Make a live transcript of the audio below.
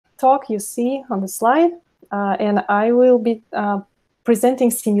talk you see on the slide, and I will be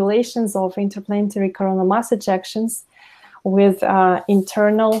presenting simulations of interplanetary coronal mass ejections with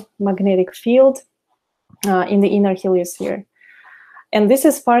internal magnetic field in the inner heliosphere. And this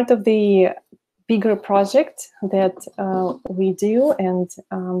is part of the bigger project that we do, and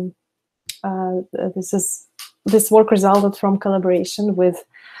this work resulted from collaboration with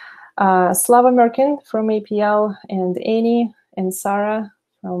Slava Merkin from APL, and Annie and Sarah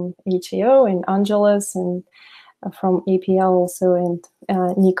from HAO, and Angeles and from APL also, and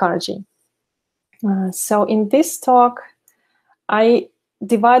NCAR. So in this talk, I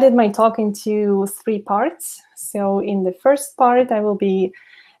divided my talk into 3 parts. So in the first part, I will be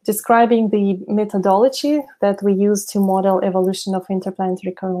describing the methodology that we use to model evolution of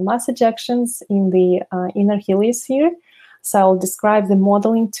interplanetary coronal mass ejections in the inner heliosphere. So I'll describe the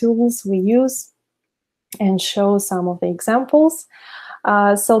modeling tools we use and show some of the examples.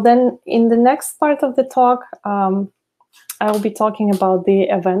 So then in the next part of the talk, I will be talking about the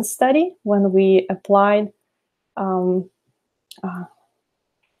event study when we applied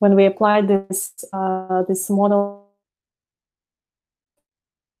this this model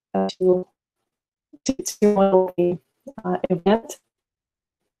to model the event.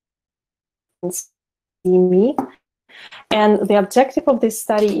 Me. And the objective of this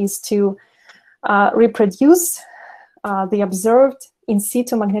study is to reproduce the observed in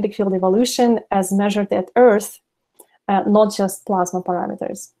situ magnetic field evolution as measured at Earth, not just plasma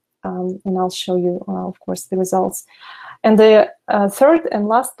parameters. And I'll show you, of course, the results. And the third and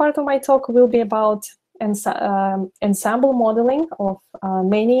last part of my talk will be about ensemble modeling of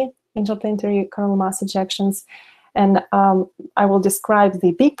many interplanetary coronal mass ejections. And I will describe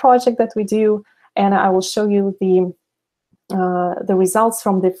the big project that we do, and I will show you the results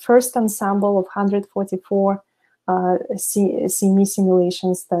from the first ensemble of 144 CME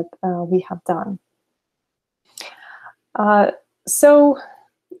simulations that we have done.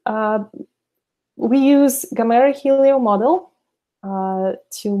 We use Gamera Helio model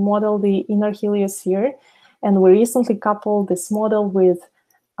to model the inner heliosphere, and we recently coupled this model with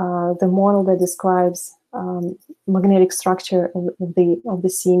the model that describes magnetic structure of the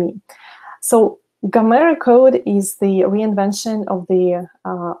CME. So Gamera code is the reinvention of the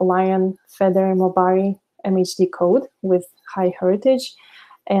Lion, Feather, Mobari MHD code with high heritage,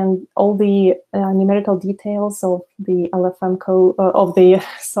 and all the numerical details of the LFM code of the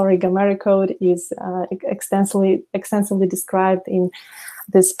Gamera code is extensively described in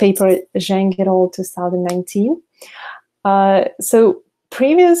this paper Zheng et al. 2019. So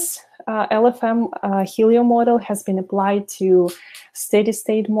previous LFM Helio model has been applied to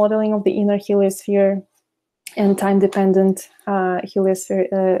steady-state modeling of the inner heliosphere and time-dependent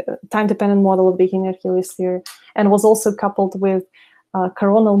time-dependent model of the inner heliosphere, and was also coupled with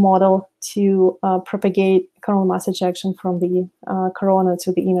coronal model to propagate coronal mass ejection from the corona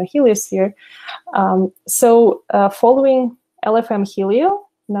to the inner heliosphere. Following LFM Helio,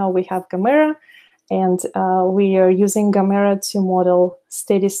 now we have Gamera, and we are using Gamera to model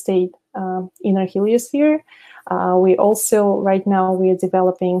steady-state inner heliosphere. We also, right now, we are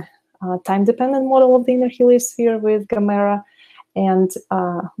developing time-dependent model of the inner heliosphere with Gamera, and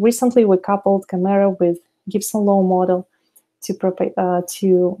recently we coupled Gamera with Gibson law model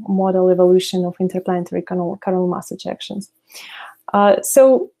to model evolution of interplanetary coronal mass ejections.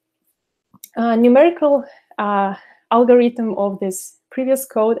 Numerical algorithm of this previous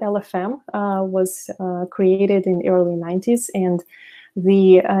code, LFM, was created in the early 90s, and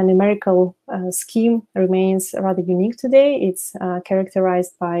the numerical scheme remains rather unique today. It's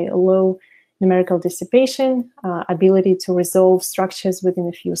characterized by low numerical dissipation, ability to resolve structures within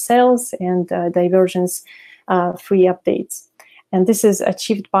a few cells, and divergence-free updates. And this is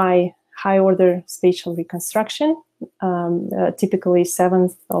achieved by high-order spatial reconstruction, typically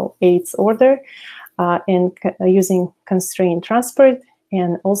 7th or 8th order, and using constrained transport,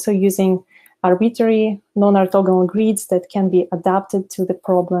 and also using arbitrary non-orthogonal grids that can be adapted to the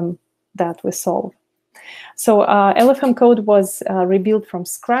problem that we solve. So LFM code was rebuilt from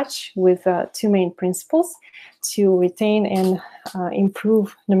scratch with 2 main principles: to retain and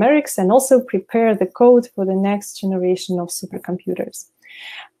improve numerics, and also prepare the code for the next generation of supercomputers.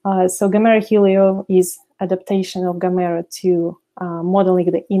 So Gamera Helio is adaptation of Gamera to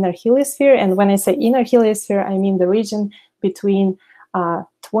modeling the inner heliosphere. And when I say inner heliosphere, I mean the region between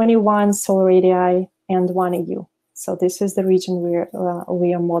 21 solar radii and 1 AU. So this is the region we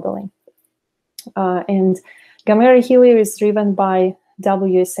are modeling. And Gamera Helio is driven by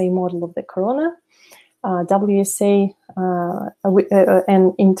WSA model of the corona. WSA,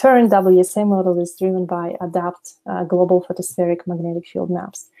 and in turn, WSA model is driven by ADAPT global photospheric magnetic field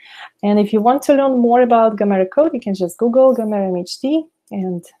maps. And if you want to learn more about Gamera code, you can just Google Gamera MHD,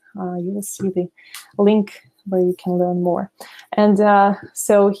 and you will see the link where you can learn more. And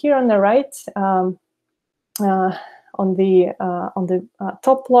so here on the right, on the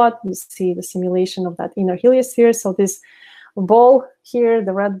top plot, you see the simulation of that inner heliosphere. So this ball here,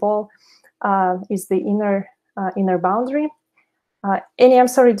 the red ball, is the inner boundary. Annie, I'm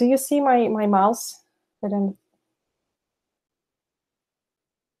sorry, do you see my mouse?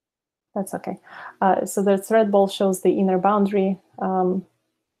 That's okay. So the red ball shows the inner boundary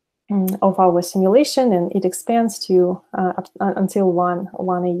of our simulation, and it expands to until 1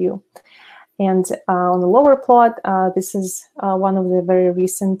 AU. And on the lower plot, this is one of the very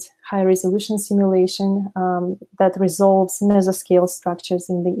recent high-resolution simulation that resolves mesoscale structures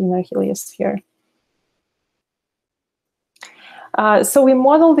in the inner heliosphere. So we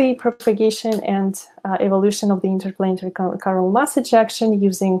model the propagation and evolution of the interplanetary coronal mass ejection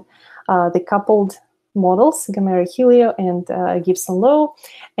using the coupled models, Gamera Helio and Gibson Low.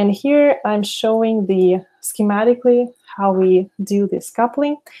 And here I'm showing the schematically how we do this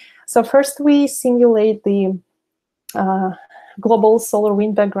coupling. So first we simulate the global solar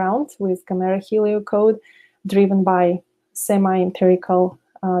wind background with Gamera Helio code driven by semi-empirical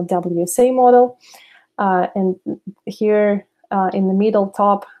WSA model. And here in the middle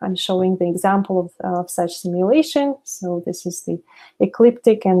top, I'm showing the example of such simulation. So this is the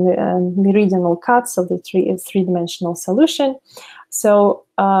ecliptic and meridional cuts of the three-dimensional solution. So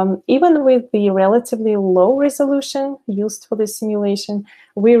even with the relatively low resolution used for this simulation,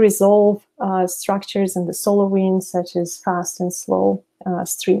 we resolve structures in the solar wind, such as fast and slow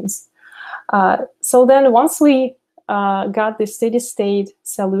streams. So then once we got the steady state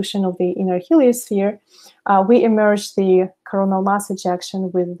solution of the inner heliosphere, we emerged the coronal mass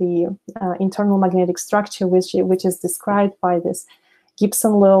ejection with the internal magnetic structure, which is described by this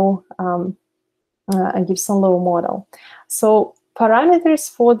Gibson Low model. So parameters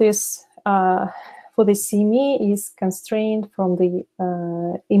for this CME is constrained from the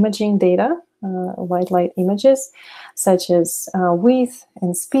imaging data, white light images, such as width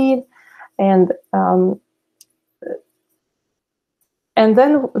and speed, and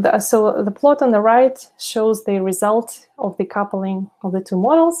then, so the plot on the right shows the result of the coupling of the two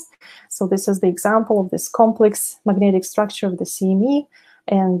models. So this is the example of this complex magnetic structure of the CME.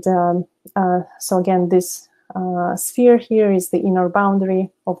 And so again, this sphere here is the inner boundary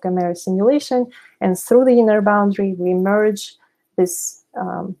of Gamera simulation. And through the inner boundary, we merge this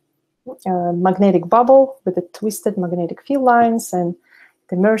magnetic bubble with the twisted magnetic field lines, and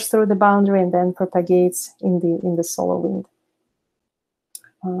they merge through the boundary and then propagates in the solar wind.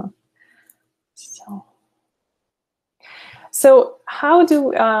 So how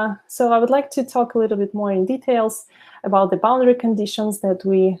do so I would like to talk a little bit more in details about the boundary conditions that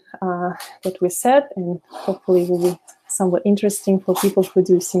we set, and hopefully will be somewhat interesting for people who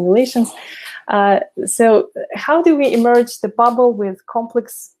do simulations. So how do we emerge the bubble with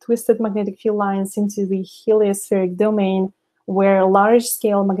complex twisted magnetic field lines into the heliospheric domain, where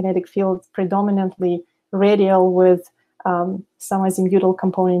large-scale magnetic field predominantly radial with some azimuthal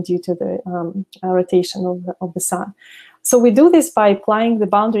component due to the rotation of the sun? So we do this by applying the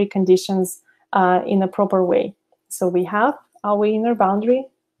boundary conditions in a proper way. So we have our inner boundary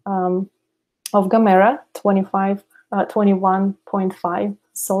of Gamera, 21.5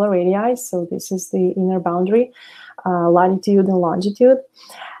 solar radii. So this is the inner boundary, latitude and longitude.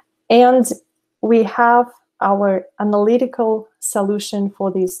 And we have our analytical solution for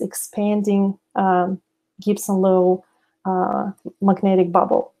this expanding Gibson-Low magnetic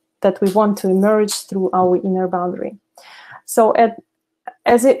bubble that we want to emerge through our inner boundary. So at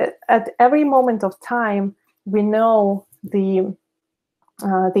every moment of time, we know the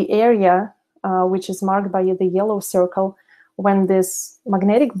area which is marked by the yellow circle when this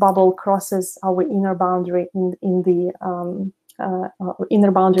magnetic bubble crosses our inner boundary in the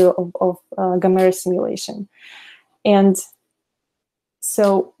inner boundary of Gamera simulation. And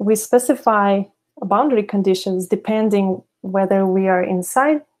so we specify boundary conditions depending whether we are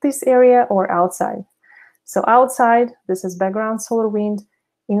inside this area or outside. So outside, this is background solar wind.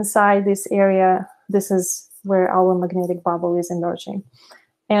 Inside this area, this is where our magnetic bubble is emerging.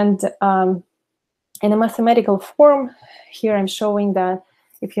 And in a mathematical form, here I'm showing that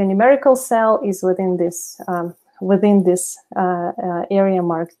if your numerical cell is within this area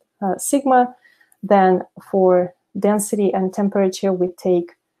marked sigma, then for density and temperature, we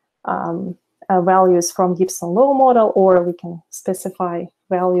take values from Gibson Low model, or we can specify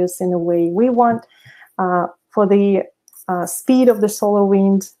values in the way we want. For the speed of the solar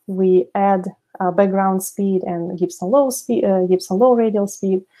wind, we add background speed and Gibson low radial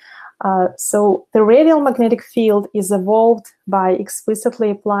speed. So the radial magnetic field is evolved by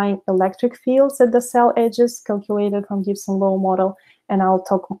explicitly applying electric fields at the cell edges calculated from Gibson low model. And I'll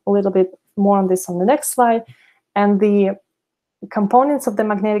talk a little bit more on this on the next slide. And the components of the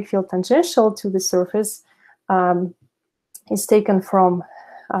magnetic field tangential to the surface is taken from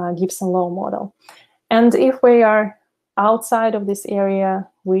Gibson low model. And if we are outside of this area,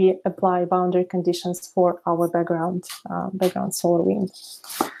 we apply boundary conditions for our background solar wind.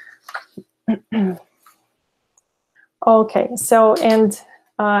 Okay, so, and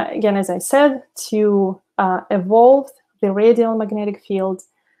again, as I said, to evolve the radial magnetic field,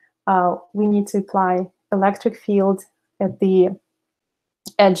 we need to apply electric field at the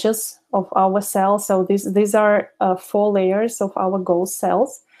edges of our cell. So these are 4 layers of our ghost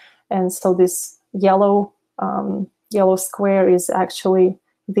cells. And so this yellow square is actually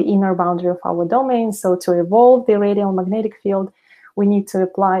the inner boundary of our domain. So to evolve the radial magnetic field, we need to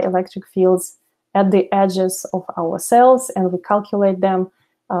apply electric fields at the edges of our cells, and we calculate them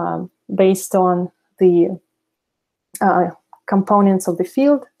based on the components of the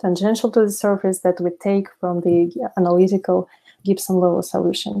field tangential to the surface that we take from the analytical Gibson low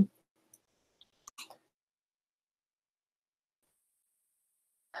solution.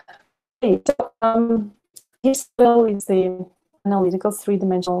 Okay, so Gibson is the analytical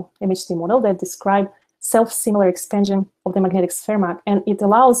 3-dimensional MHD model that describes self-similar expansion of the magnetic sphere map, and it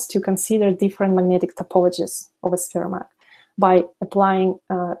allows to consider different magnetic topologies of a sphere map by applying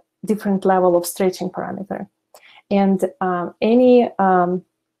different level of stretching parameter. And Annie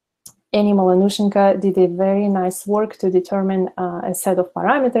Malonushenko did a very nice work to determine a set of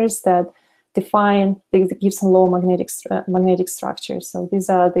parameters that define the Gibson low magnetic structure. So these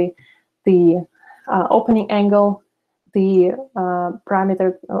are the opening angle, the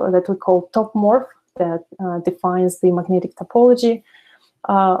parameter that we call top morph, that defines the magnetic topology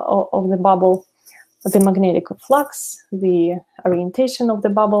of the bubble, the magnetic flux, the orientation of the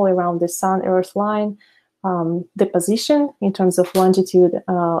bubble around the Sun-Earth line, the position in terms of longitude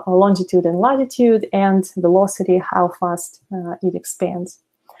and latitude, and velocity, how fast it expands.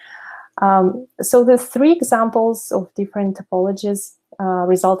 So the 3 examples of different topologies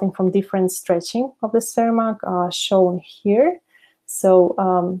resulting from different stretching of the sphere map are shown here.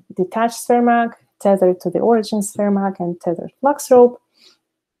 So detached sphere map, tethered to the origin sphere map, and tethered flux rope.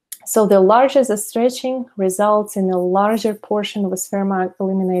 So the larger the stretching results in a larger portion of a sphere map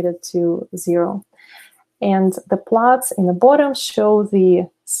eliminated to 0. And the plots in the bottom show the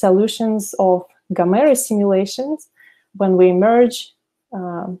solutions of Gamma simulations when we merge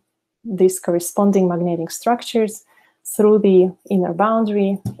these corresponding magnetic structures through the inner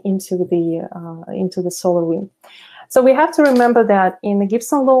boundary into the solar wind. So we have to remember that in the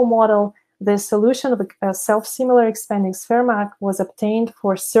Gibson low model, the solution of a self-similar expanding sphere map was obtained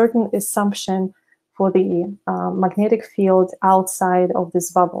for certain assumption for the magnetic field outside of this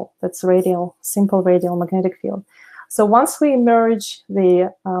bubble. That's simple radial magnetic field. So once we merge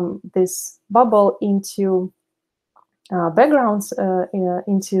this bubble into backgrounds,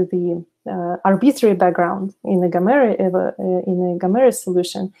 into the arbitrary background in the Gamma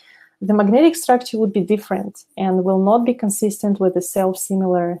solution, the magnetic structure would be different and will not be consistent with the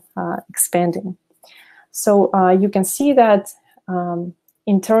self-similar expanding. So you can see that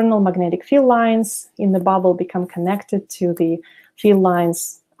internal magnetic field lines in the bubble become connected to the field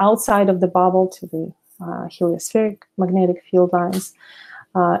lines outside of the bubble, to the heliospheric magnetic field lines,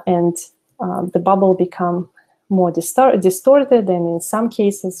 and the bubble become more distorted, and in some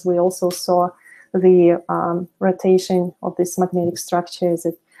cases we also saw the rotation of this magnetic structure as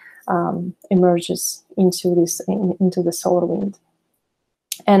it emerges into the solar wind.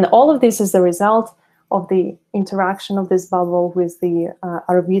 And all of this is the result of the interaction of this bubble with the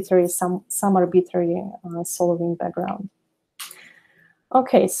arbitrary, some arbitrary solar wind background.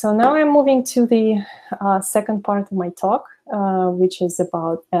 Okay, so now I'm moving to the second part of my talk, which is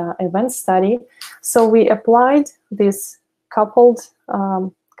about event study. So we applied these coupled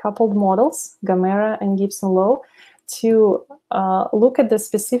models, Gamma and Gibson low, to look at the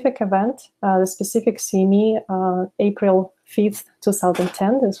specific event, the specific CME, April 5th,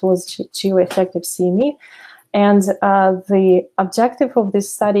 2010. This was geoeffective CME. And the objective of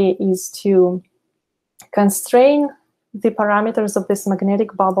this study is to constrain the parameters of this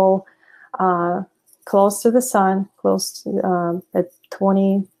magnetic bubble close to the sun, close to at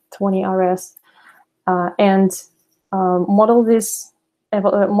 20 RS, and model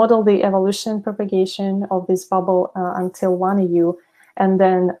the evolution propagation of this bubble until 1 AU, and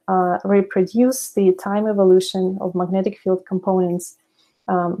then reproduce the time evolution of magnetic field components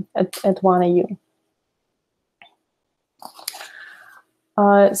at 1 AU.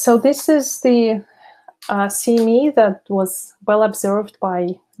 So this is the CME that was well observed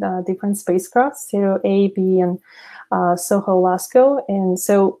by different spacecraft, Stereo A, B, and SOHO LASCO. And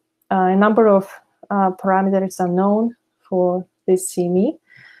so a number of parameters are known for this CME.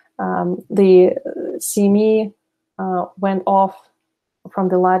 The CME went off from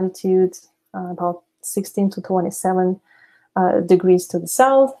the latitude about 16 to 27 degrees to the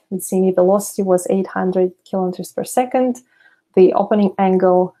south. The CME velocity was 800 kilometers per second. The opening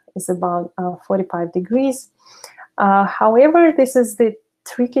angle is about 45 degrees. However, this is the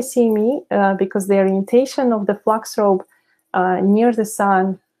tricky CME because the orientation of the flux robe near the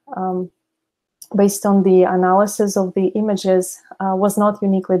sun, based on the analysis of the images, was not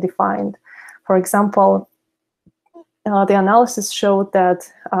uniquely defined. For example, the analysis showed that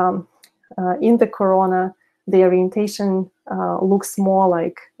in the corona, the orientation looks more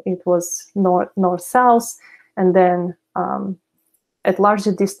like it was north-south, and then at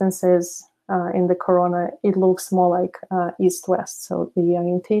larger distances in the corona, it looks more like east-west. So the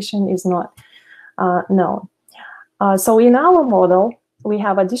orientation is not known. So in our model, we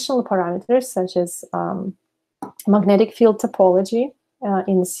have additional parameters such as magnetic field topology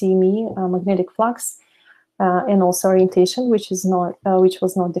in CME, magnetic flux, and also orientation, which was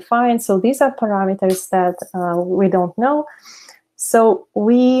not defined. So these are parameters that we don't know. So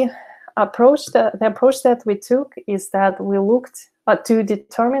the approach that we took is that we looked to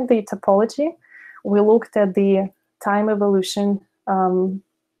determine the topology. We looked at the time evolution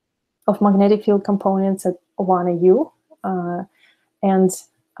of magnetic field components at 1 AU. And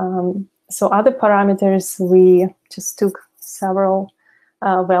so other parameters, we just took several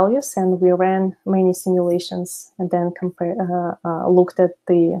values and we ran many simulations and then looked at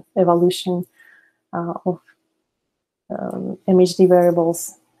the evolution of MHD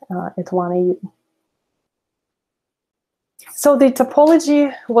variables at 1 AU. So the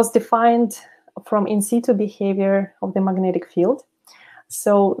topology was defined from in situ behavior of the magnetic field.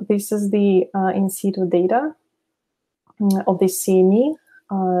 So this is the in situ data of the CME.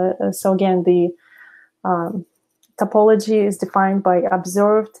 So again, the topology is defined by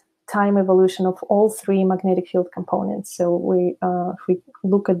observed time evolution of all 3 magnetic field components. So if we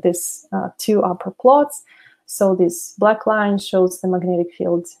look at this 2 upper plots, so this black line shows the magnetic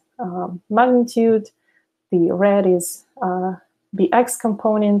field magnitude. The red is the X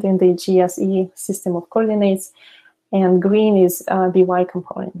component in the GSE system of coordinates, and green is the Y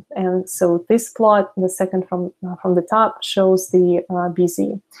component. And so this plot, the second from the top, shows the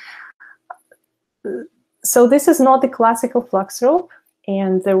BZ. So this is not the classical flux rope,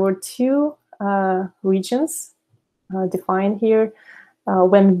 and there were 2 regions defined here.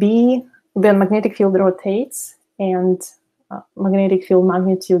 When magnetic field rotates and magnetic field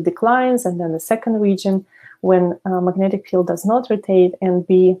magnitude declines, and then the second region when magnetic field does not rotate and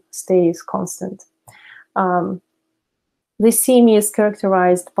B stays constant. This CME is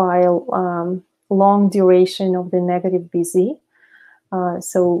characterized by long duration of the negative BZ.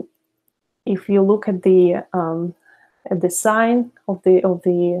 So if you look at the sign of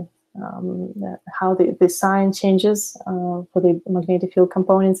how the sign changes for the magnetic field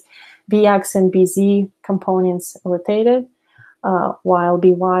components, Bx and Bz components rotated, while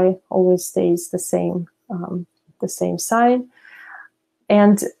By always stays the same sign.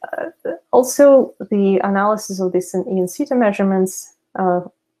 And also the analysis of this in situ measurements,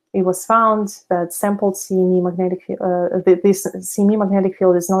 it was found that sampled CME magnetic field, this CME magnetic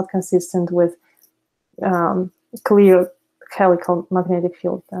field is not consistent with clear helical magnetic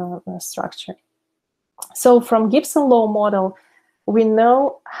field structure. So from Gibson law model, we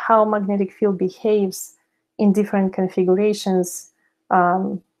know how magnetic field behaves in different configurations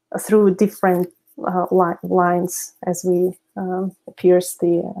through different lines as we pierce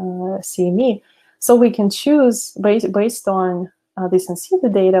the CME. So we can choose, based on this in situ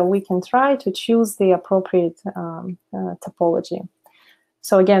data, we can try to choose the appropriate topology.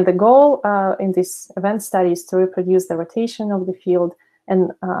 So again, the goal in this event study is to reproduce the rotation of the field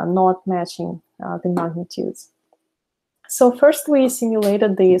and not matching the magnitudes. So first we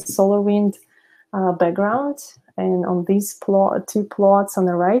simulated the solar wind background, and on these 2 plots on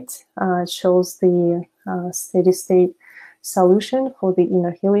the right shows the steady state solution for the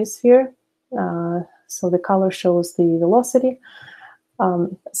inner heliosphere. So the color shows the velocity.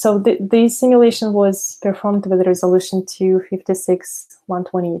 So the simulation was performed with resolution 256,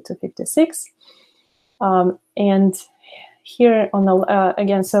 128 to 56. And here on the,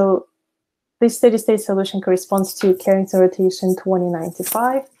 again, so this steady-state solution corresponds to Carrington rotation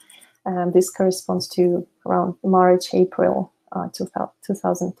 2095, and this corresponds to around March, April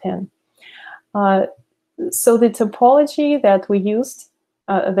 2010. So the topology that we used,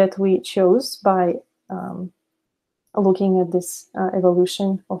 that we chose by looking at this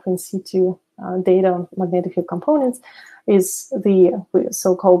evolution of in situ data on magnetic field components is the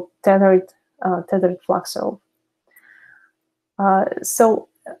so-called tethered flux rope. So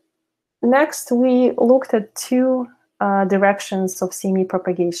next, we looked at two directions of CME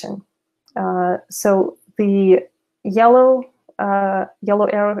propagation. So the yellow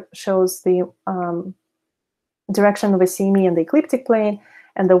arrow shows the direction of a CME in the ecliptic plane,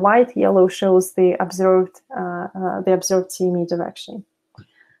 and the white yellow shows the observed CME direction.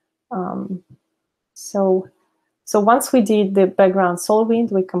 So once we did the background solar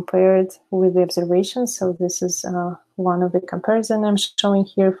wind, we compared with the observations. So this is one of the comparison I'm showing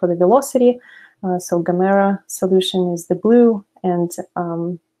here for the velocity. So Gamera solution is the blue, and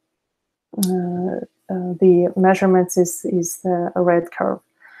the measurements is the red curve.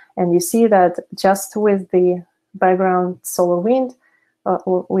 And you see that just with the background solar wind,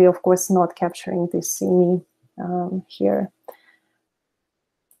 we of course not capturing this CME here.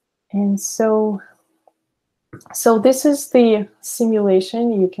 And so this is the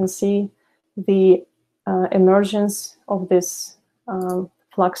simulation. You can see the emergence of this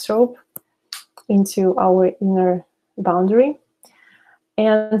flux rope into our inner boundary.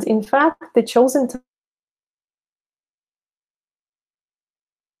 And in fact, the chosen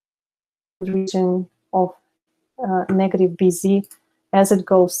region of negative BZ as it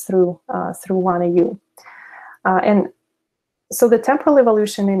goes through 1AU. And so the temporal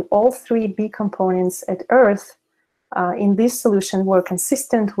evolution in all three B components at Earth in this solution were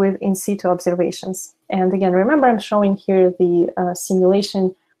consistent with in situ observations. And again, remember I'm showing here the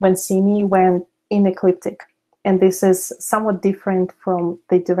simulation when CME went in ecliptic. And this is somewhat different from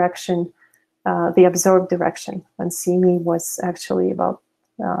the direction, the observed direction, when CME was actually about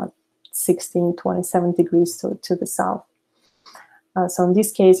 27 degrees to the south. So in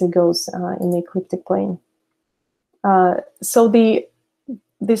this case, it goes in the ecliptic plane. So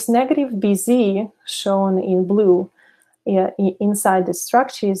this negative BZ shown in blue inside the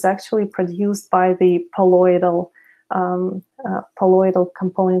structure is actually produced by the poloidal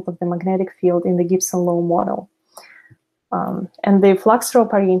component of the magnetic field in the Gibson-Low model. And the flux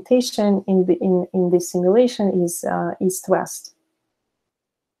rope orientation in this simulation is east-west.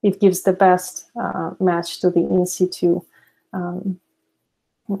 It gives the best match to the in situ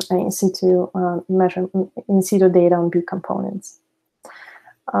data on B components.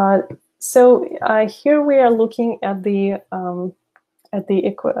 So here we are looking at the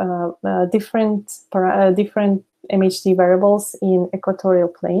different MHD variables in equatorial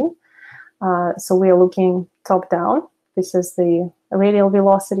plane. So we are looking top down. This is the radial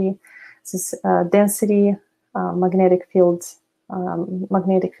velocity. This is density, magnetic field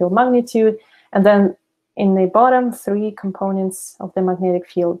magnitude, and then in the bottom three components of the magnetic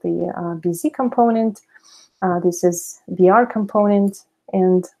field, the BZ component, this is BR component,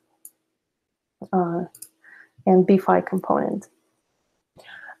 and B phi component.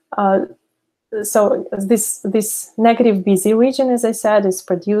 So this negative BZ region, as I said, is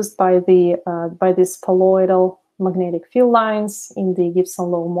produced by this poloidal magnetic field lines in the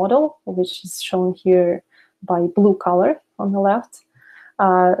Gibson-Low model, which is shown here by blue color on the left.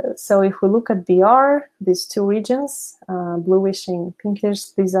 So if we look at BR, these two regions, bluish and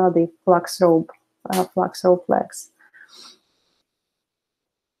pinkish, these are the flux rope legs.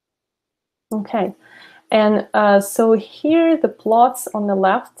 Okay, and so here the plots on the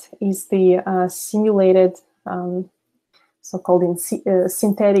left is the simulated so-called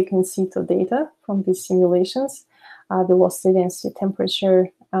synthetic in situ data from these simulations, velocity, density,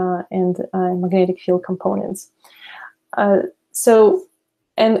 temperature, and magnetic field components.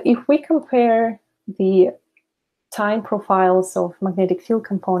 And if we compare the time profiles of magnetic field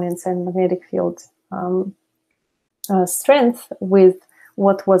components and magnetic field strength with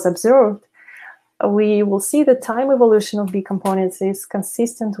what was observed, we will see the time evolution of B components is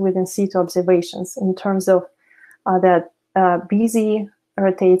consistent with in situ observations in terms of that BZ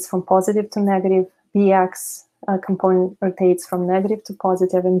rotates from positive to negative, BX component rotates from negative to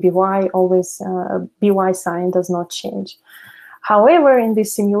positive, and BY always, BY sign does not change. However, in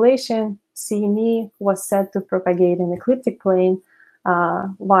this simulation, CME was said to propagate in ecliptic plane,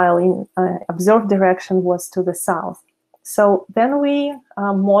 while in observed direction was to the south. So then we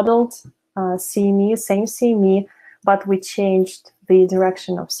modeled CME, same CME, but we changed the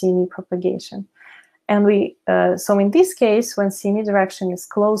direction of CME propagation. And so in this case, when CME direction is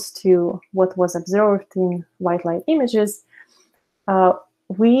close to what was observed in white light images,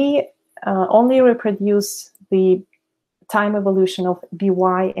 we only reproduce the time evolution of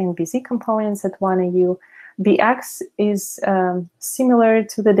BY and BZ components at 1AU. BX is similar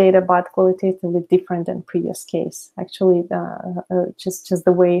to the data, but qualitatively different than previous case. Actually, just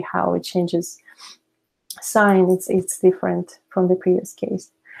the way how it changes sign, it's different from the previous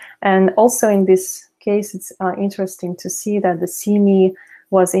case. And also in this case, it's interesting to see that the CME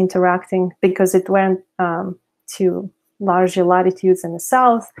was interacting because it went to larger latitudes in the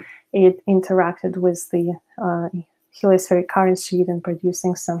south. It interacted with the heliospheric current sheet and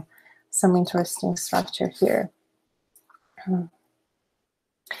producing some interesting structure here.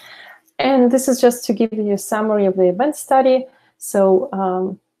 And this is just to give you a summary of the event study. So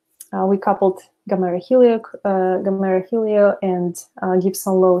we coupled Gamera Helio and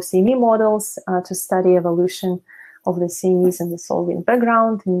Gibson-Low CME models to study evolution of the CMEs in the solar wind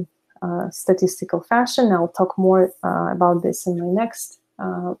background in statistical fashion. I'll talk more about this in my next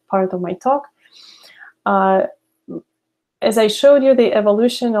part of my talk. As I showed you, the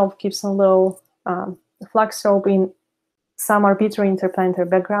evolution of Gibson-Low flux rope in some arbitrary interplanetary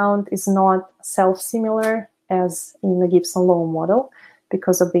background is not self-similar as in the Gibson-Low model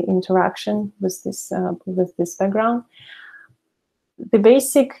because of the interaction with this background. The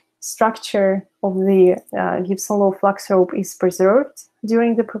basic structure of the Gibson-Low flux rope is preserved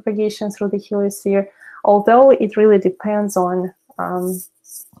during the propagation through the heliosphere, although it really depends on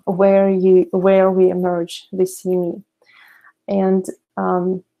where we emerge the CME. And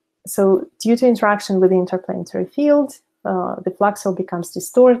so due to interaction with the interplanetary field, the flux rope becomes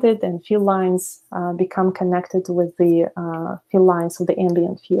distorted and field lines become connected with the field lines of the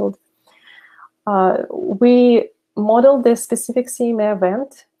ambient field. We modeled this specific CME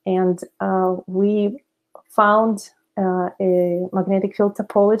event, and we found a magnetic field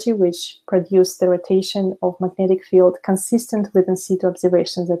topology which produced the rotation of magnetic field consistent with in situ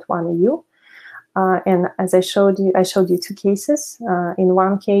observations at 1AU. And as I showed you two cases. In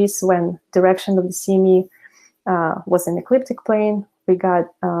one case, when direction of the CME was an ecliptic plane, we got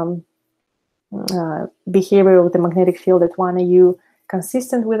behavior of the magnetic field at 1AU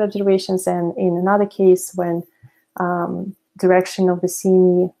consistent with observations, and in another case, when direction of the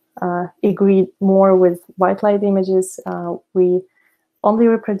CME agreed more with white light images, we only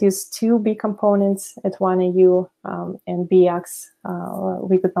reproduced two B components at 1AU, and BX,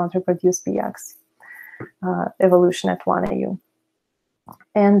 we could not reproduce BX evolution at 1AU.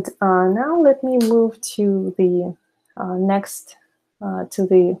 And now let me move to the to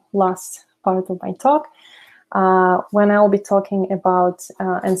the last part of my talk, when I'll be talking about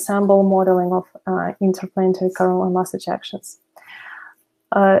ensemble modeling of interplanetary coronal mass ejections.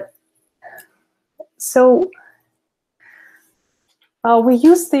 So we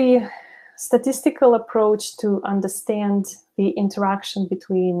use the statistical approach to understand the interaction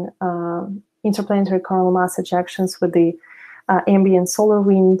between interplanetary coronal mass ejections with the ambient solar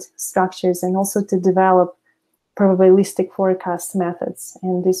wind structures, and also to develop probabilistic forecast methods.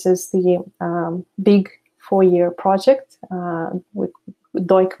 And this is the big 4-year project with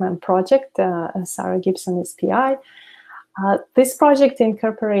Doikman project. Sarah Gibson is PI. This project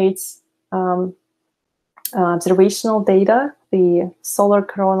incorporates observational data, the solar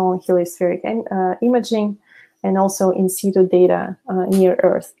coronal and heliospheric imaging, and also in situ data near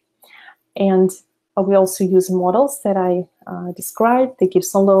Earth. And we also use models that I described, the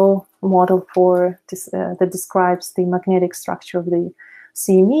Gibson-Low model that describes the magnetic structure of the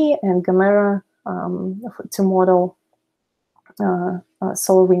CME, and Gamera to model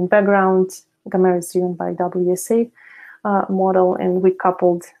solar wind background. Gamera is driven by WSA model, and we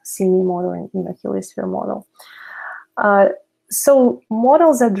coupled CME model and heliospheric model. So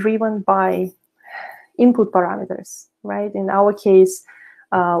models are driven by input parameters, right? In our case,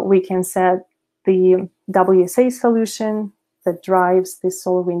 we can set the WSA solution that drives the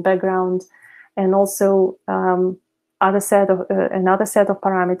solar wind background, and also another set of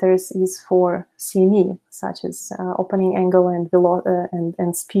parameters is for CME, such as opening angle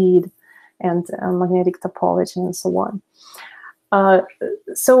and speed, and magnetic topology, and so on.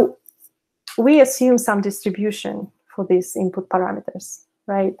 So we assume some distribution for these input parameters,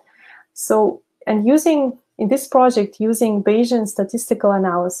 right? So, and in this project, using Bayesian statistical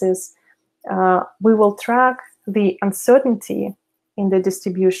analysis, we will track the uncertainty in the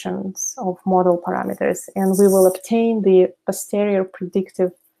distributions of model parameters, and we will obtain the posterior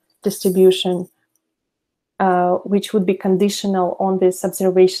predictive distribution, which would be conditional on this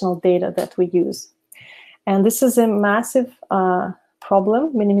observational data that we use. And this is a massive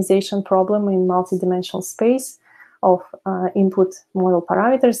problem, minimization problem in multidimensional space of input model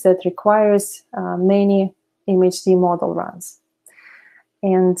parameters that requires many MHD model runs.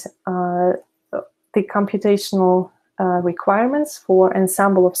 And the computational requirements for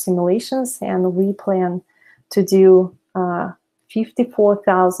ensemble of simulations, and we plan to do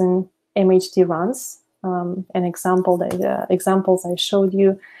 54,000 MHD runs, examples I showed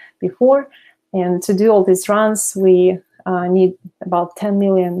you before. And to do all these runs, we need about 10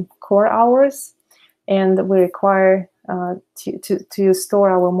 million core hours, and we require to store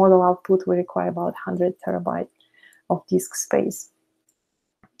our model output, we require about 100 terabyte of disk space.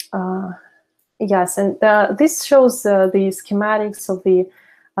 Yes, and this shows the schematics of the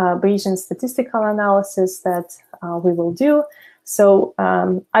Bayesian statistical analysis that we will do. So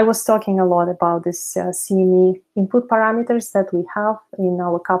I was talking a lot about this CME input parameters that we have in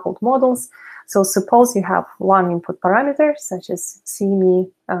our coupled models. So suppose you have one input parameter, such as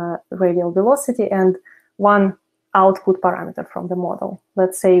CME radial velocity, and one output parameter from the model.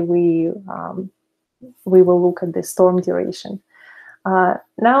 Let's say we will look at the storm duration.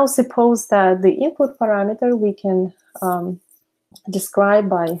 Now suppose that the input parameter we can describe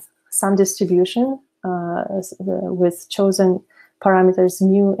by some distribution with chosen parameters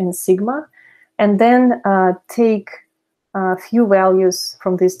mu and sigma, and then take a few values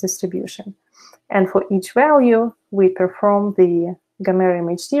from this distribution. And for each value, we perform the Gamma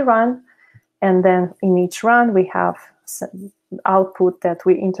MHD run, and then in each run, we have some output that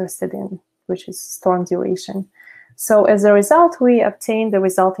we're interested in, which is storm duration. So as a result, we obtain the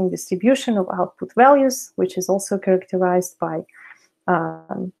resulting distribution of output values, which is also characterized by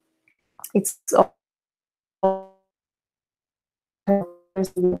its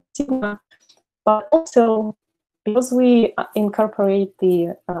sigma, but also because we incorporate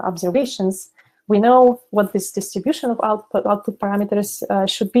the observations, we know what this distribution of output parameters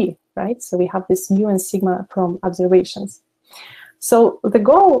should be, right? So we have this mu and sigma from observations. So the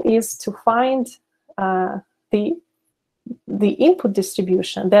goal is to find the input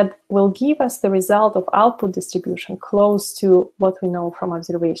distribution that will give us the result of output distribution close to what we know from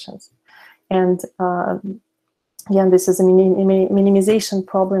observations. And again, this is a minimization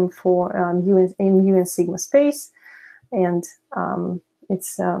problem for mu and sigma space, and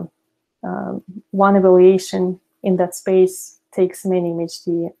it's one evaluation in that space takes many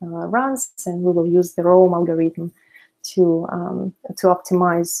MHD runs, and we will use the ROAM algorithm to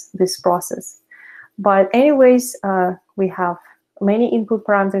optimize this process. But anyways, we have many input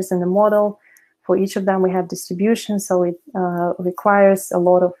parameters in the model. For each of them, we have distribution, so it requires a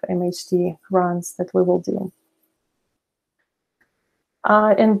lot of MHD runs that we will do.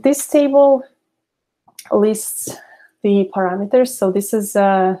 And this table lists the parameters. So this is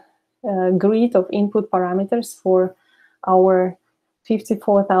a grid of input parameters for our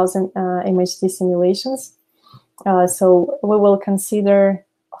 54,000 MHD simulations. So we will consider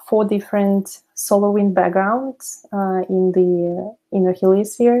 4 different solar wind backgrounds in the inner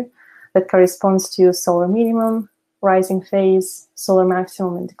heliosphere that corresponds to solar minimum, rising phase, solar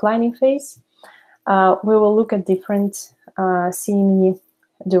maximum, and declining phase. We will look at different CME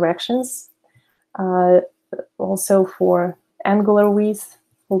directions. Also for angular width,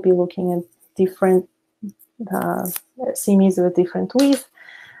 we'll be looking at different CMEs with different width.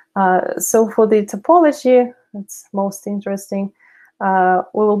 So for the topology, that's most interesting,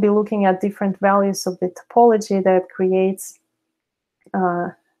 we will be looking at different values of the topology that creates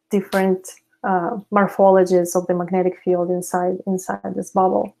different morphologies of the magnetic field inside this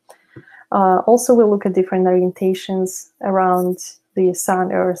bubble. Also, we'll look at different orientations around the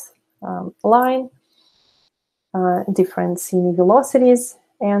Sun-Earth line, different CME velocities,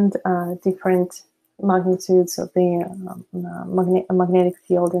 and different magnitudes of the magnetic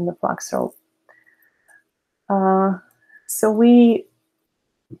field in the flux rope. So we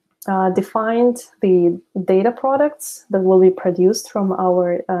defined the data products that will be produced from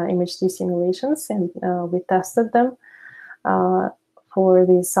our MHD simulations, and we tested them for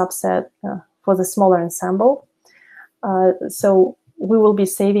the subset, for the smaller ensemble. So we will be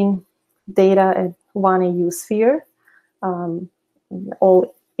saving data at 1 AU sphere,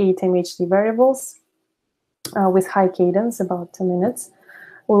 all 8 MHD variables with high cadence, about 2 minutes.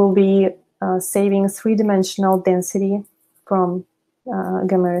 We will be saving 3-dimensional density from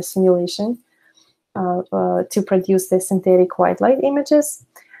Gamma simulation to produce the synthetic white light images.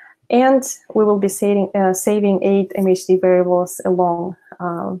 And we will be saving 8 MHD variables along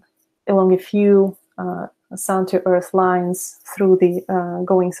a few Sun to Earth lines through the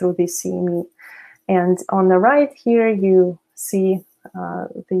going through the CME. And on the right here, you see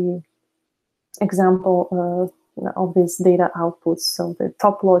the example these data outputs. So the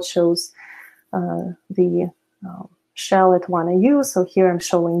top plot shows the shell at 1 AU. So here I'm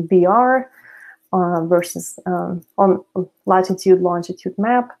showing BR versus on latitude longitude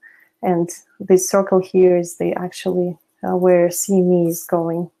map, and this circle here is the actually where CME is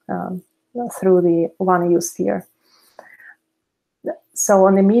going through the 1 AU sphere. So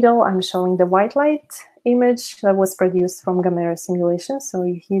on the middle, I'm showing the white light image that was produced from Gamera simulation. So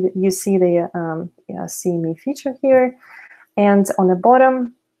you see the CME feature here, and on the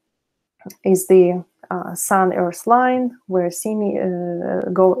bottom is the Sun-Earth line where CME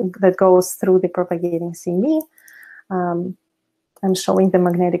that goes through the propagating CME. I'm showing the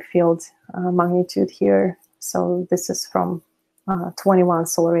magnetic field magnitude here. So this is from 21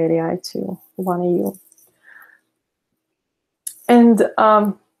 solar radii to 1 AU. And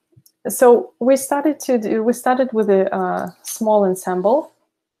so we started with a small ensemble,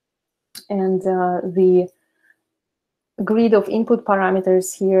 and the grid of input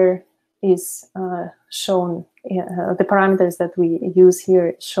parameters here is shown. The parameters that we use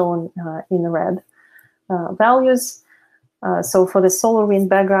here shown in red values. So for the solar wind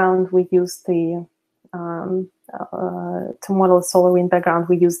background, we use the to model solar wind background,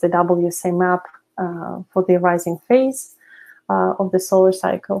 we use the WSA map for the rising phase of the solar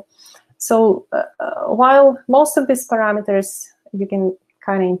cycle. So while most of these parameters you can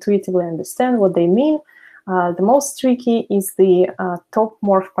kind of intuitively understand what they mean, the most tricky is the top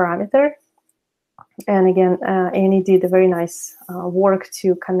morph parameter. And again, Annie did a very nice work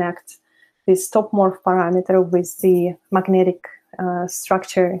to connect this top morph parameter with the magnetic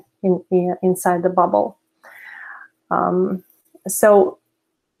structure inside the bubble. So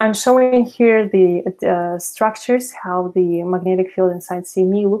I'm showing here the structures, how the magnetic field inside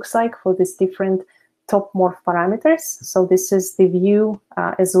CME looks like for these different top morph parameters. So this is the view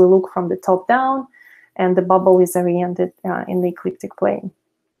as we look from the top down, and the bubble is oriented in the ecliptic plane.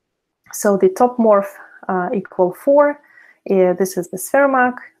 So the top morph equal 4. This is the sphere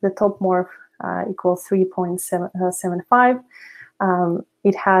Mach. The top morph equal 3.75.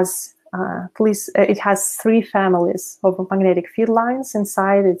 It has it has 3 families of magnetic field lines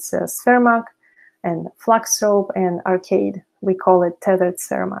inside. It's a sphere Mach and flux rope and arcade. We call it tethered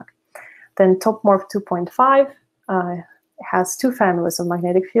sphere Mach. Then top morph 2.5 has 2 families of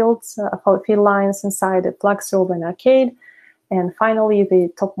magnetic fields, field lines inside, a flux rope and arcade. And finally, the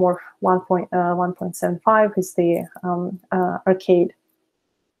top morph 1.75 is the arcade.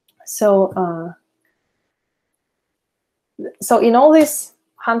 So, so in all these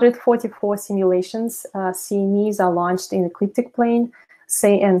 144 simulations, CMEs are launched in ecliptic plane,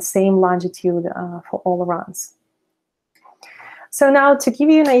 same longitude for all runs. So now to give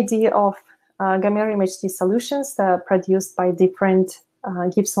you an idea of Gamera MHD solutions that are produced by different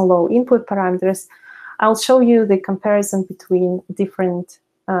Gibson law input parameters, I'll show you the comparison between different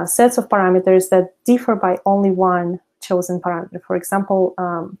sets of parameters that differ by only one chosen parameter. For example,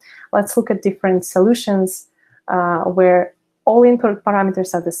 let's look at different solutions where all input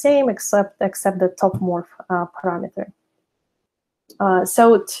parameters are the same except the top morph parameter.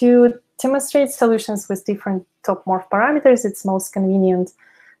 So to demonstrate solutions with different top morph parameters, it's most convenient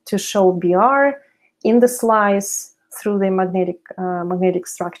to show BR in the slice through the magnetic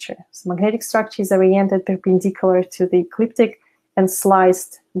structure. So magnetic structure is oriented perpendicular to the ecliptic and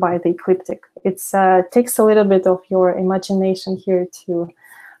sliced by the ecliptic. It takes a little bit of your imagination here to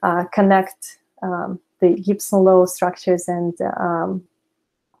connect the Gibson law structures and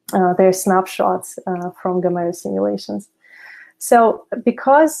their snapshots from Gamera simulations. So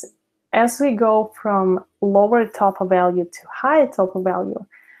because as we go from lower top value to higher top value,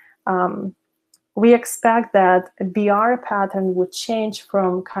 we expect that a BR pattern would change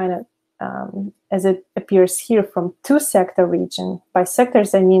from kind of, as it appears here, from 2-sector region. By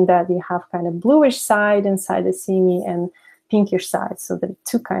sectors, I mean that you have kind of bluish side inside the CME and pinkish side, so there are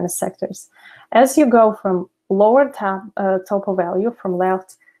 2 kind of sectors. As you go from lower top value, from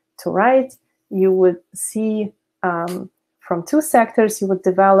left to right, you would see from 2 sectors, you would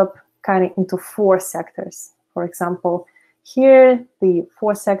develop kind of into 4 sectors. For example, here, the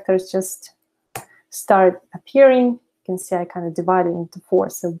 4 sectors just start appearing. You can see I kind of divided into 4,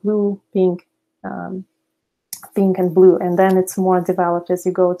 so blue, pink, pink and blue, and then it's more developed as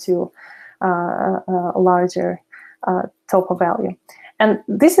you go to a larger top value. And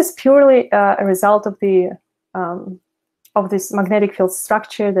this is purely a result of the of this magnetic field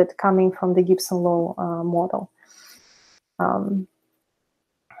structure that coming from the Gibson law model.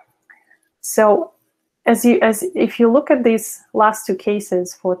 So if you look at these last 2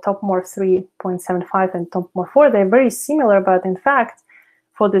 cases for top morph 3.75 and top morph 4, they're very similar, but in fact,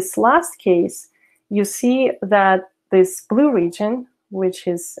 for this last case, you see that this blue region, which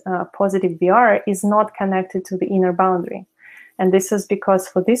is positive VR, is not connected to the inner boundary. And this is because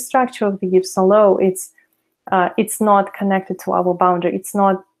for this structure of the Gibson law, it's not connected to our boundary. It's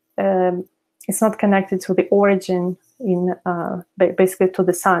not connected to the origin in basically to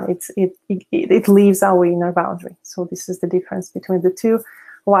the sun. It leaves our inner boundary. So this is the difference between the two.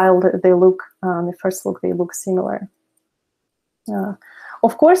 While they look on the first look, they look similar.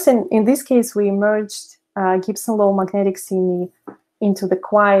 Of course, in this case, we merged Gibson law magnetic CME into the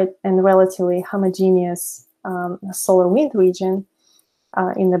quiet and relatively homogeneous solar wind region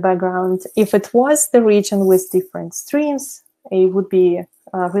in the background. If it was the region with different streams, it would be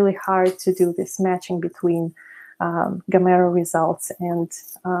really hard to do this matching between Gamera results and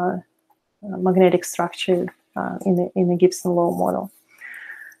magnetic structure in the Gibson law model.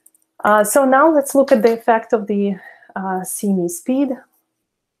 So now let's look at the effect of the CME speed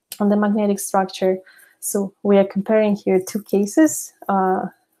on the magnetic structure. So we are comparing here two cases.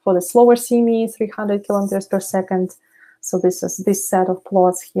 For the slower CME, 300 kilometers per second. So this is this set of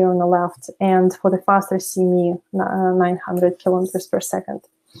plots here on the left. And for the faster CME, 900 kilometers per second.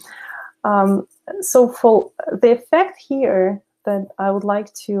 So for the effect here that I would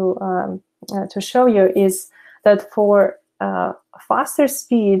like to show you is that for faster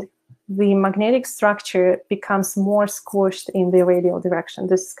speed, the magnetic structure becomes more squished in the radial direction.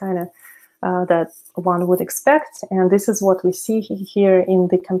 This is kind of that one would expect, and this is what we see here in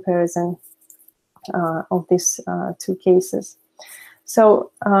the comparison of these two cases. So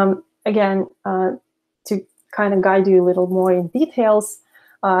again, to kind of guide you a little more in details,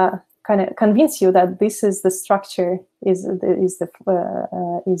 kind of convince you that this is the structure, is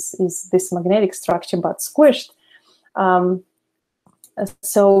this magnetic structure, but squished.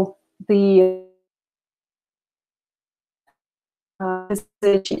 So the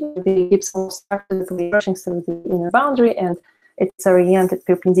Gibson structure version through the inner boundary, and it's oriented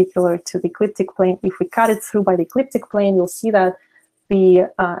perpendicular to the ecliptic plane. If we cut it through by the ecliptic plane, you'll see that the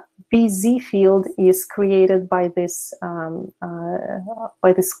BZ field is created by this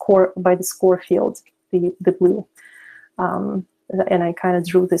by the score field, the blue. And I kind of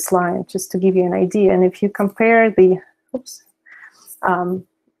drew this line just to give you an idea. And if you compare the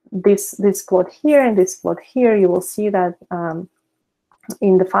this plot here and this plot here, you will see that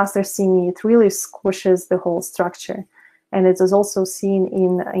in the faster CME, it really squishes the whole structure, and it is also seen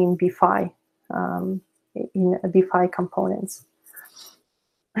in B-phi, in B-phi components.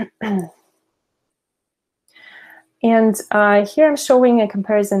 And here I'm showing a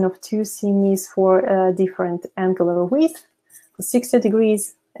comparison of two CMEs for different angular width, for 60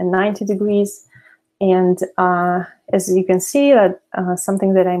 degrees and 90 degrees. And as you can see, that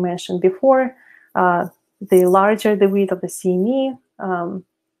something that I mentioned before, the larger the width of the CME,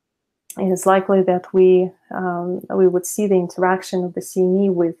 it is likely that we would see the interaction of the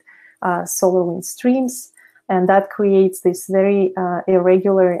CME with solar wind streams, and that creates this very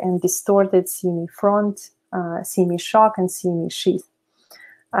irregular and distorted CME front, CME shock, and CME sheath.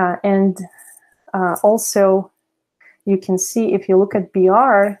 And also, you can see, if you look at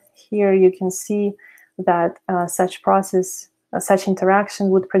BR here, you can see that such interaction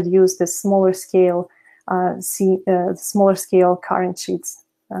would produce the smaller scale current sheets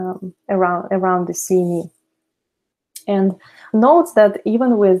around the CME. And note that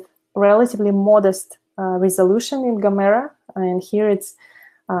even with relatively modest resolution in Gamera, and here it's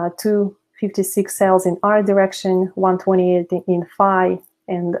 256 cells in R direction, 128 in phi,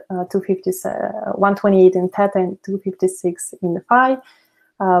 and 128 in theta, and 256 in the phi,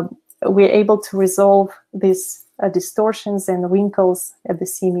 we're able to resolve these distortions and wrinkles at the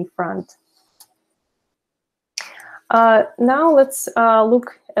CME front. Now let's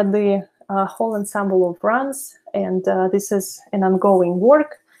look at the whole ensemble of runs, and this is an ongoing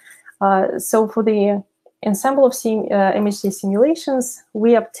work. So for the ensemble of MHD simulations,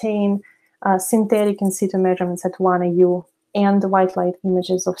 we obtain synthetic in situ measurements at 1 AU and white light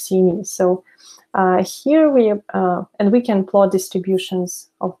images of CME. So here we can plot distributions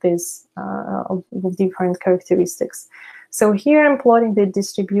of this of different characteristics. So here I'm plotting the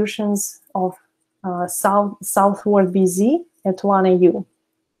distributions of southward BZ at 1 AU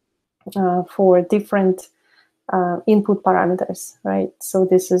for different input parameters, right? So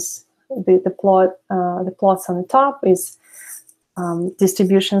this is the plot. The plots on the top is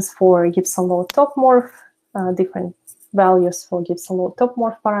distributions for Gibson law top morph, different values for Gibson law top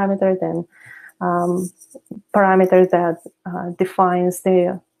morph parameter, then parameter that defines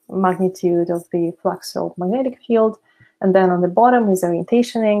the magnitude of the flux rope magnetic field, and then on the bottom is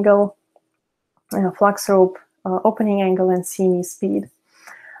orientation angle, flux rope opening angle, and CME speed.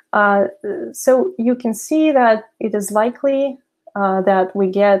 So you can see that it is likely that we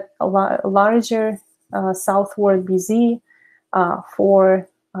get a larger southward BZ for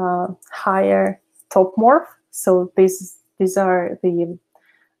higher top morph. So these are the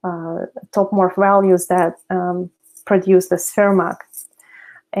top morph values that produce the sphere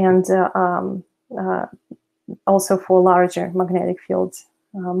and also for larger magnetic field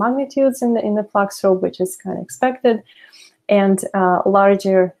magnitudes in the flux robe, which is kind of expected, and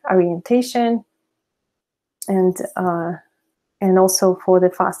larger orientation, and also for the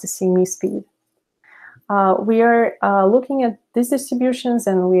faster CME speed. We are looking at these distributions,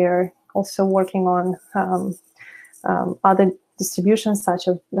 and we are also working on other distributions, such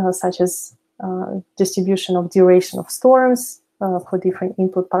as distribution of duration of storms for different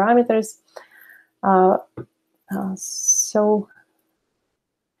input parameters. So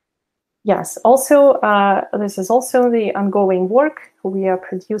yes, also this is also the ongoing work. We are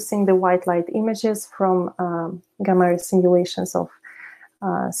producing the white light images from gamma ray simulations of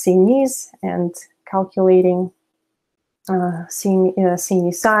CMEs and calculating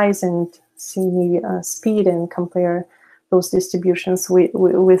CME size and CME speed, and compare those distributions with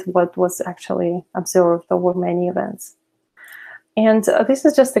what was actually observed over many events. And this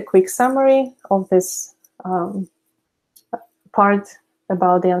is just a quick summary of this part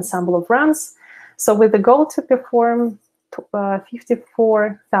about the ensemble of runs. So with the goal to perform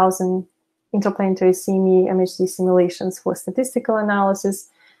 54,000 interplanetary CME MHD simulations for statistical analysis,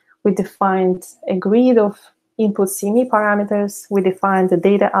 we defined a grid of input CME parameters. We defined the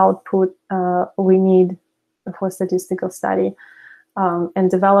data output we need for statistical study, and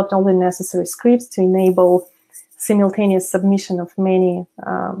developed all the necessary scripts to enable simultaneous submission of many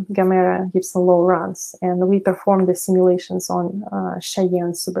Gamera Gibson law runs. And we performed the simulations on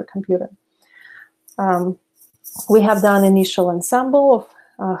Cheyenne supercomputer. We have done initial ensemble of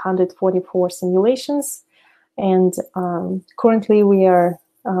 144 simulations, and currently we are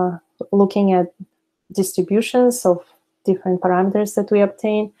looking at distributions of different parameters that we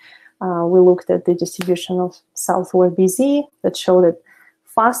obtain. We looked at the distribution of southward BZ that showed that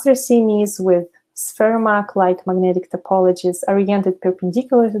faster CMEs with sphere-like magnetic topologies oriented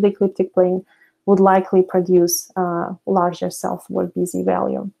perpendicular to the ecliptic plane would likely produce larger southward BZ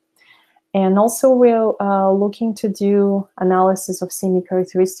value. And also we're looking to do analysis of CME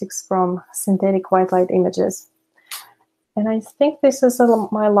characteristics from synthetic white light images. And I think this is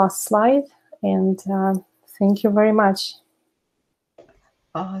my last slide, and thank you very much.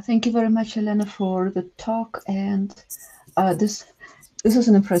 Thank you very much, Elena, for the talk. And this is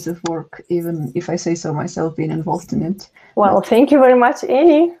an impressive work, even if I say so myself, being involved in it. Well, thank you very much,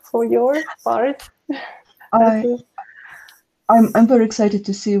 Annie, for your part. I'm very excited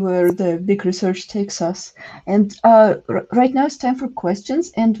to see where the big research takes us. And right now it's time for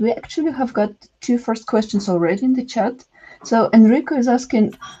questions. And we actually have got two first questions already in the chat. So Enrico is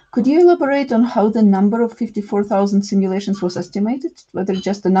asking, could you elaborate on how the number of 54,000 simulations was estimated, whether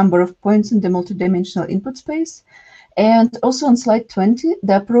just the number of points in the multidimensional input space? And also on slide 20,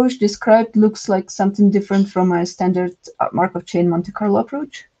 the approach described looks like something different from a standard Markov chain Monte Carlo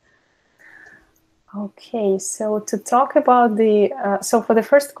approach. Okay, so to talk about the, so for the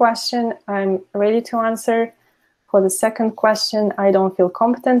first question, I'm ready to answer. For the second question, I don't feel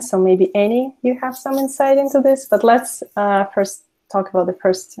competent, so maybe Annie, you have some insight into this, but let's first talk about the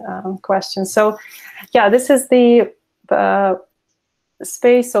first question. So yeah, this is the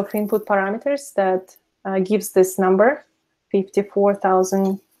space of input parameters that gives this number,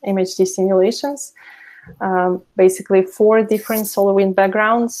 54,000 MHD simulations, basically 4 different solar wind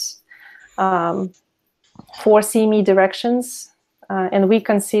backgrounds, 4 CME directions, and we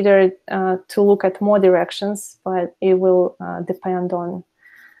considered to look at more directions, but it will depend on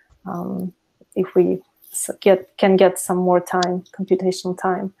if we can get some more time, computational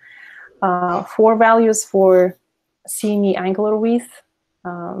time. 4 values for CME angular width,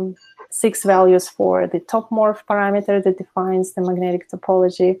 6 values for the top morph parameter that defines the magnetic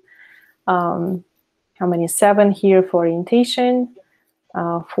topology. How many? 7 here for orientation,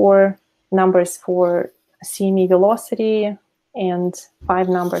 4 numbers for CME velocity, and 5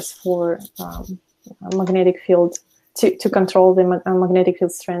 numbers for magnetic field to control the magnetic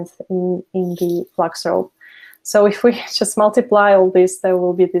field strength in the flux robe. So if we just multiply all this, there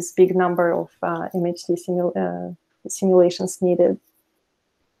will be this big number of MHD simulations needed.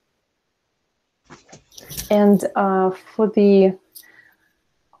 And for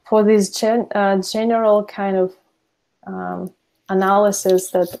this general kind of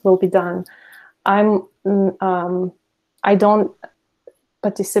analysis that will be done, I don't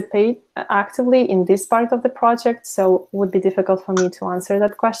participate actively in this part of the project, so it would be difficult for me to answer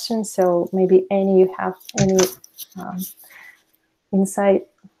that question. So maybe Annie, you have any insight?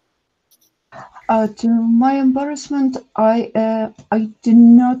 To my embarrassment, I do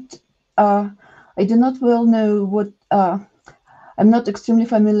not well know what. I'm not extremely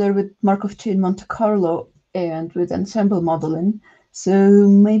familiar with Markov chain Monte Carlo and with ensemble modeling. So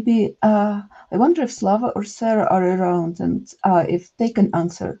maybe I wonder if Slava or Sarah are around and if they can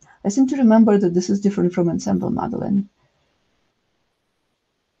answer. I seem to remember that this is different from ensemble modeling.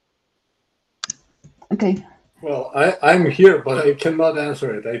 Okay. Well, I'm here, but I cannot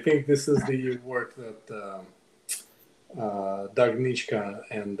answer it. I think this is the work that Dagnichka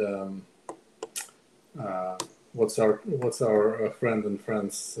and what's our friend and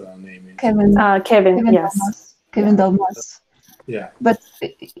friend's name? Kevin. Kevin, yes. Dalmas. Kevin Dalmas. Yeah. But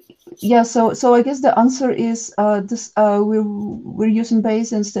yeah, so I guess the answer is this. We're using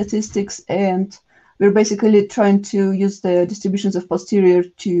Bayesian statistics, and we're basically trying to use the distributions of posterior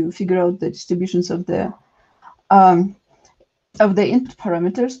to figure out the distributions of the input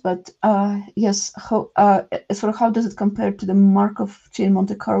parameters. But yes, as for how does it compare to the Markov chain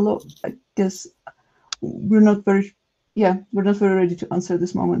Monte Carlo, I guess we're not very ready to answer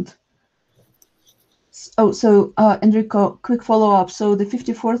this moment. Oh, so Enrico, quick follow-up. So the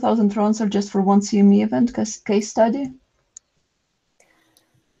 54,000 runs are just for one CME event case study?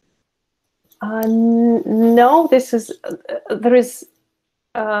 No, this is there is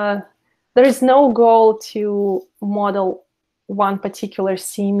no goal to model one particular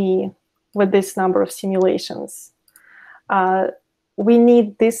CME with this number of simulations. We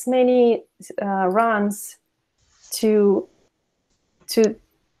need this many runs to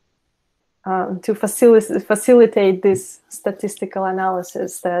facilitate this statistical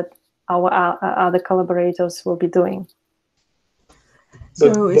analysis that our other collaborators will be doing.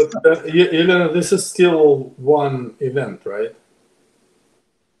 But Elena, this is still one event, right?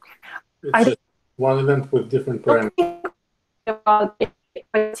 It's just one event with different parameters. About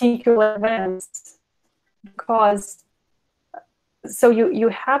particular events, because so you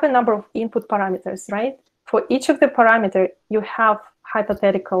have a number of input parameters, right? For each of the parameter, you have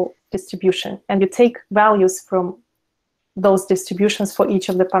hypothetical distribution, and you take values from those distributions for each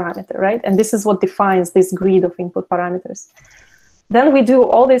of the parameter, right? And this is what defines this grid of input parameters. Then we do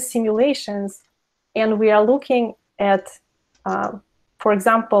all these simulations, and we are looking at, for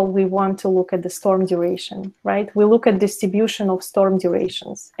example, we want to look at the storm duration, right? We look at distribution of storm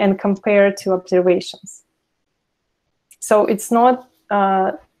durations and compare to observations. So it's not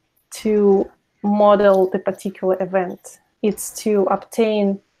to model the particular event. It's to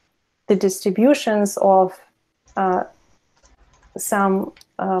obtain the distributions of some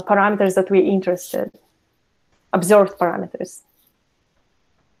parameters that we're interested, observed parameters.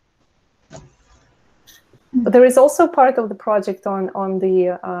 But there is also part of the project on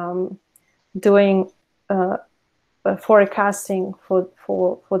the doing forecasting for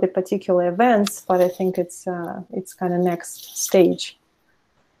the particular events, but I think it's kind of next stage.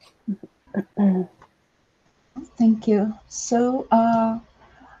 Thank you. So, are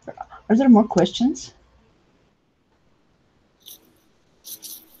there more questions?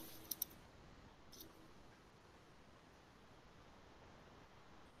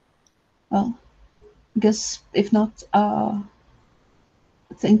 Well, I guess if not,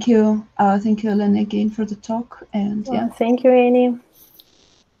 thank you, Elena, again for the talk, and yeah. Thank you, Annie.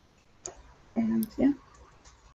 And yeah.